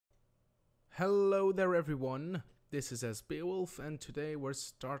Hello there everyone, this is Beowulf and today we're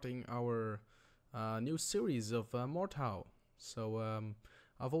starting our new series of Mordhau. So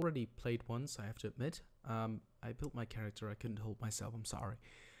I've already played once, I have to admit. I built my character, I couldn't hold myself, I'm sorry.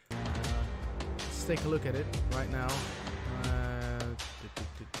 Let's take a look at it right now.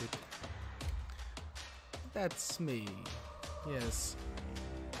 That's me, yes.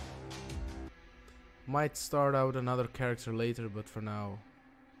 Might start out another character later, but for now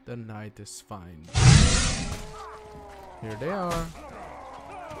the knight is fine. Here they are.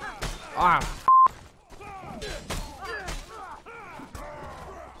 Ah!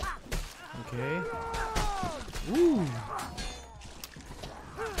 Okay. Woo!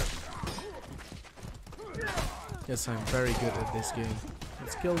 Yes, I'm very good at this game.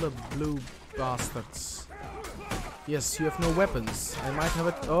 Let's kill the blue bastards. Yes, you have no weapons. I might have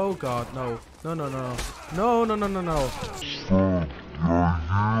it. Oh god, no. No, no, no. No, no, no, no, no.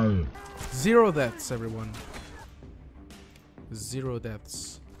 Zero deaths, everyone. Zero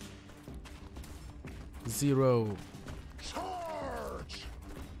deaths. Zero. Charge.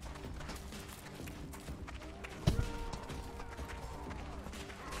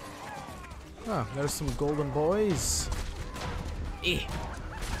 Ah, there's some golden boys.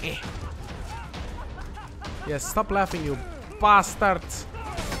 Yes, stop laughing, you bastard.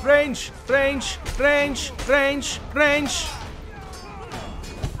 Range, range, range, range, range.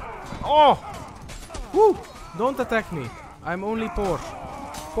 Oh! Woo! Don't attack me. I'm only poor.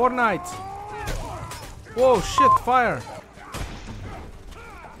 Poor knight. Whoa, shit, fire.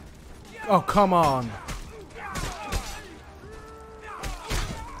 Oh, come on.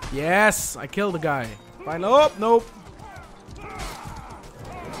 Yes, I killed the guy. Fine. Oh, nope.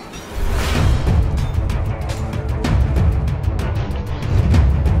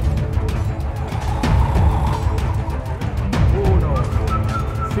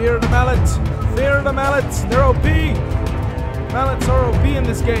 Fear the mallet! Fear the mallet! They're OP! Mallets are OP in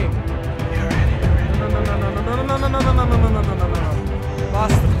this game. No, no, no, no, no, no, no, no, no, no, no, no, no, no, no, no.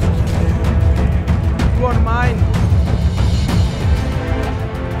 Bastard. You are mine.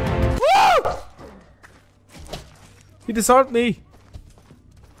 Woo! He disarmed me.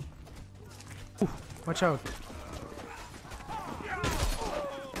 Ooh, watch out.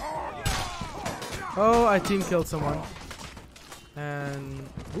 Oh, I team killed someone. And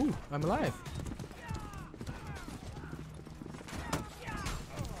ooh, I'm alive.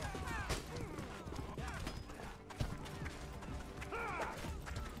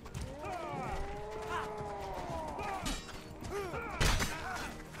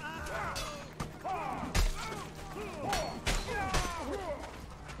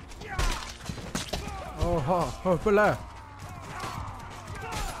 Oh, Bella.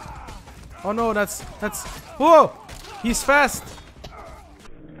 Oh no, that's whoa! He's fast.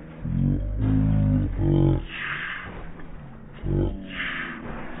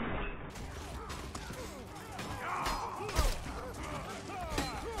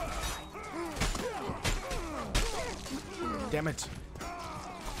 Damn it.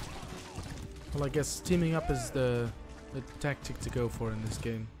 Well, I guess teaming up is the tactic to go for in this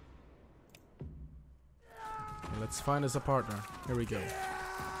game. Okay, let's find us a partner. Here we go.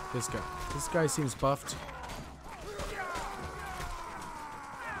 This guy. This guy seems buffed.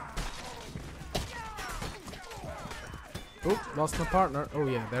 Oh, lost my partner. Oh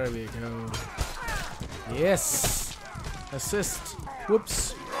yeah, there we go. Yes! Assist.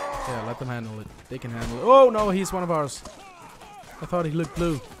 Whoops. Yeah, let them handle it. They can handle it. Oh no, he's one of ours. I thought he looked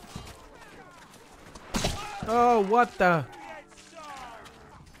blue. Oh, what the?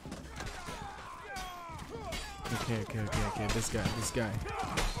 Okay. This guy.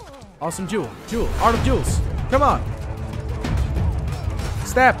 Awesome jewel. Art of jewels. Come on.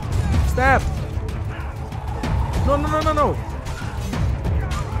 Stab. No.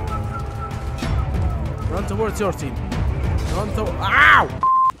 Run towards your team. Ow!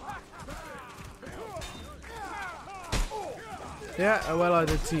 Yeah, well, I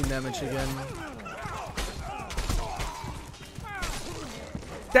did team damage again.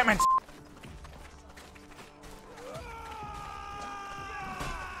 Damn it!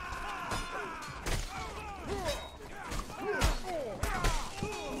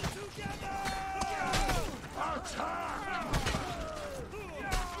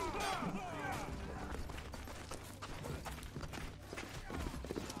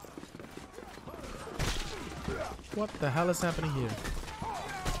 What the hell is happening here?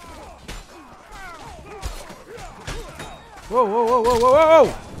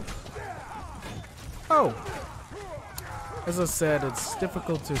 Whoa! Oh! As I said, it's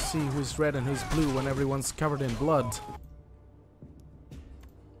difficult to see who's red and who's blue when everyone's covered in blood.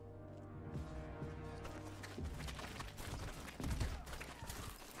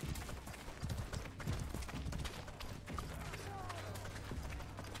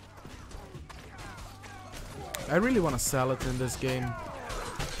 I really want to sell it in this game.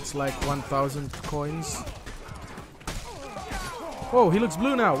 It's like 1,000 coins. Oh, he looks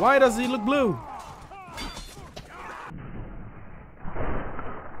blue now. Why does he look blue?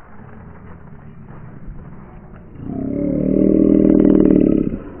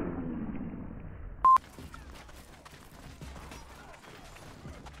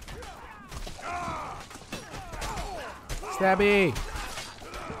 Stabby!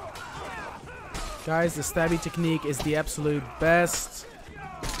 Guys, the stabby technique is the absolute best.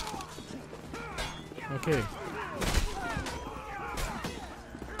 Okay.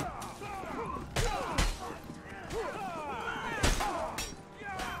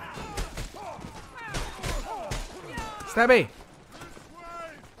 Stabby!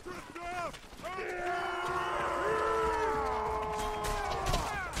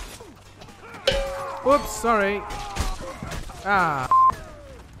 Oops, sorry. Ah.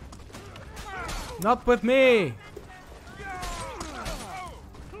 Not with me.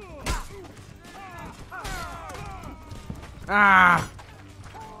 Ah.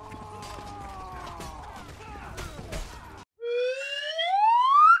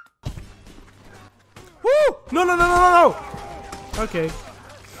 Woo! No, no, no, no, no, no. Okay.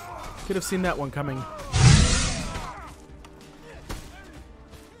 Could have seen that one coming.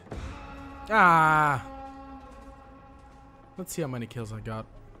 Ah. Let's see how many kills I got.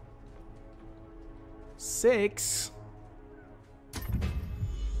 6.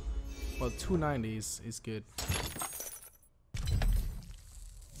 Well, 290s is good.